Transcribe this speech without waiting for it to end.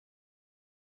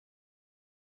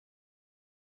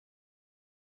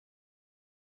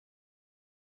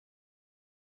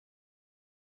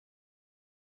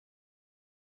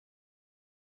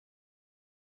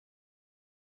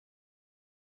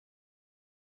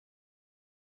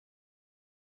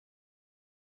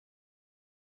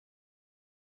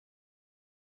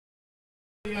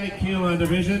38 kilo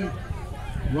division,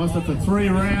 roster for 3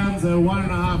 rounds,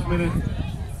 1.5 minutes.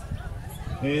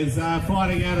 Is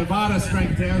fighting out of Barter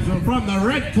Strength Townsville. From the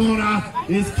red corner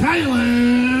is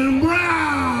Khalon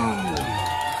Brown.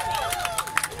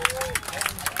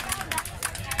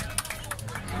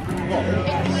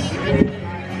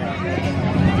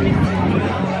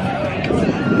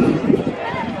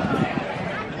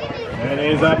 And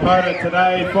his opponent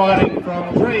today, fighting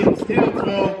from Dreams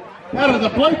Townsville, out of the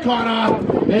blue corner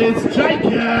is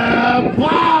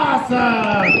Parsons.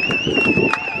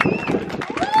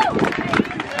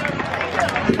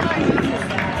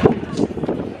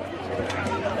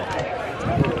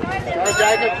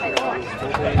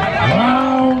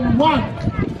 Round 1.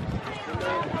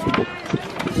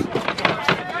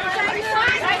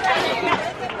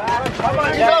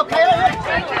 Go, Khalon!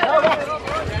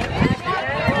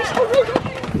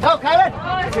 Go, Khalon!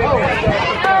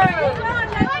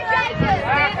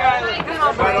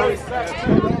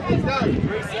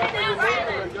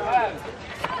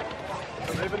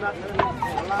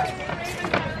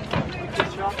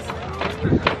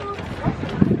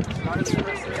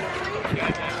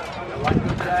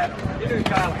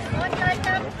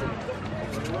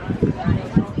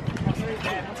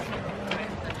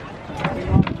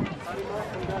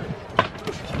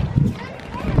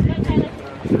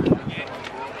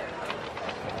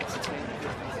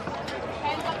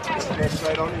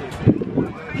 Straight on you.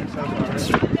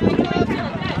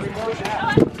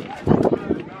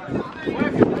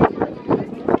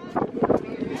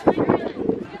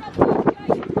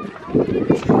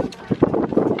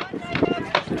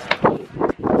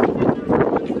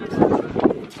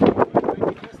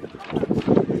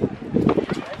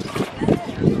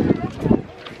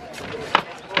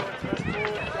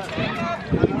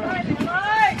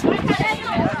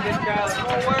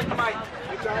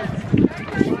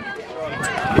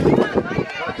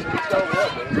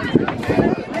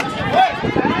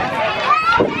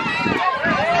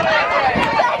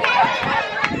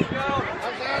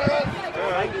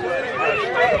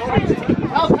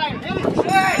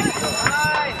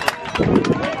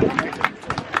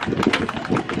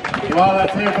 Well,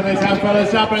 let's hear for these young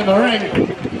fellas jumping in the ring.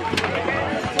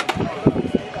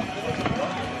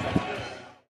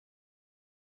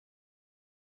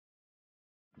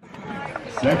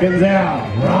 Seconds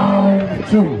out, round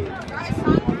 2.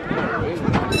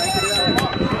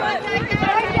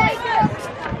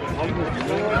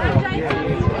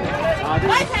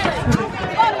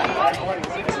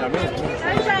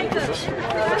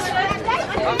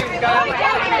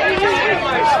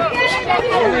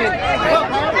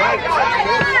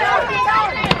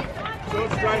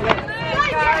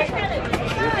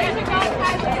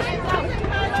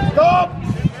 Stop!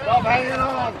 Stop hanging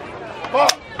on!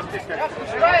 Stop!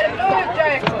 Straight and move,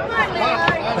 Jacob!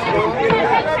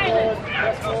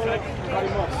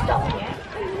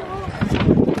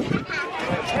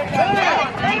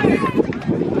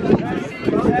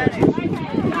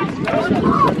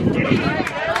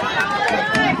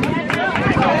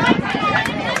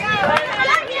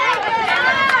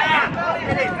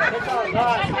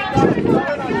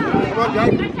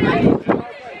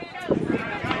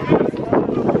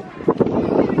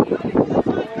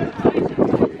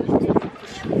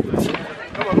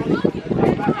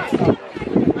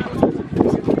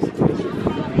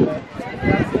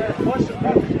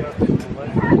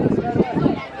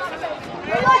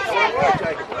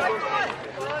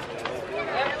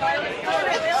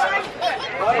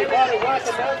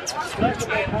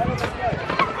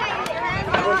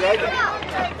 Come on, Jacob.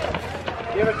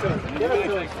 Give it to him. Give it to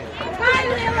him.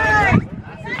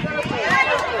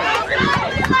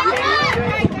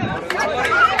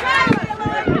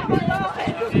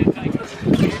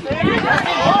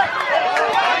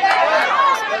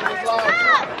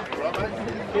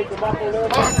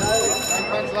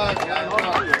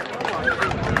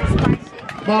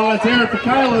 Well, let's hear it for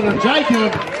Khalon and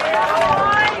Jacob.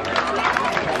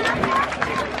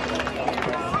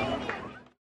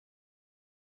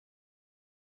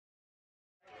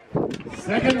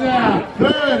 Seconds out,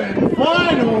 third and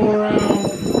final round.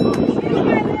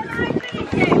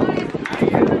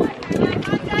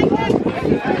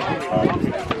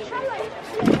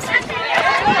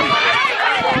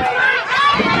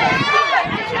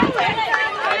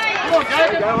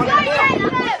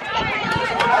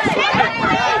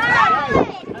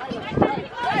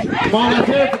 Well, let's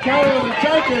hear it for Khalon and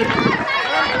Jacob.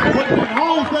 Putting that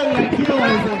whole 38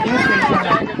 kilos of distance on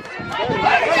that.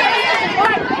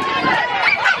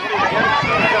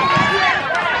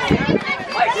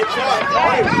 Good shot.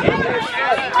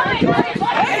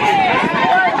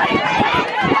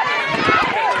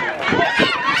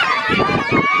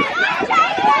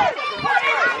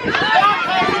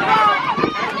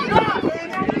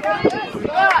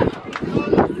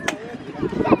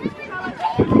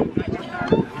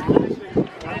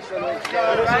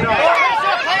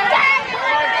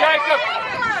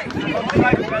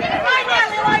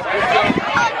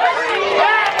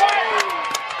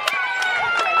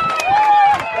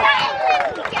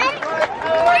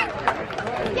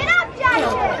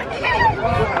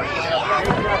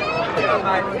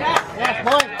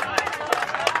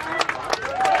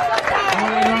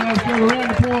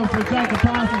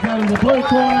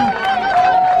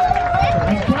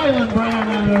 Khalon Brown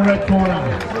out of the red corner.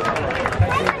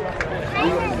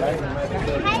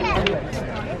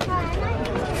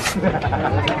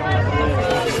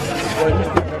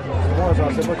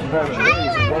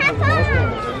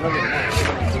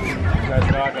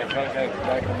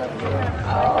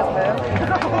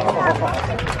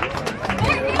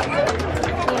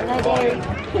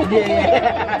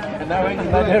 Yeah. No, it's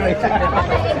not dairy.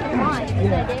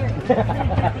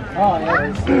 Oh, yeah.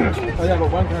 Oh, yeah, but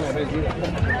one kind of is either.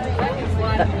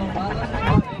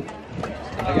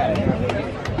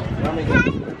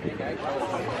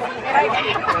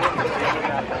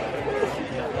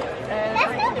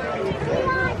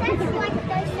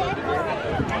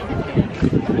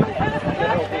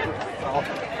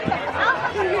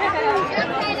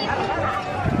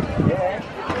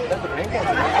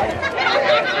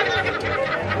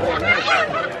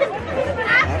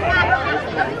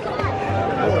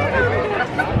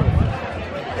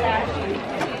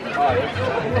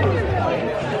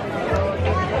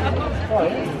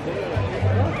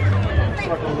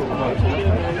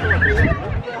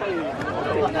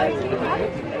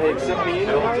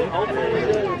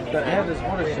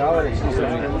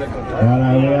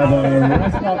 We have a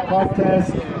rest-stop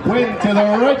contest. Win to the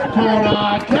red corner,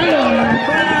 Khalon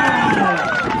Brown.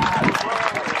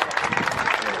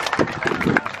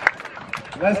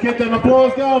 Let's get them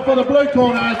applause going for the blue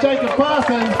corner, Jacob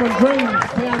Parsons from Greens,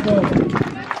 Townsville.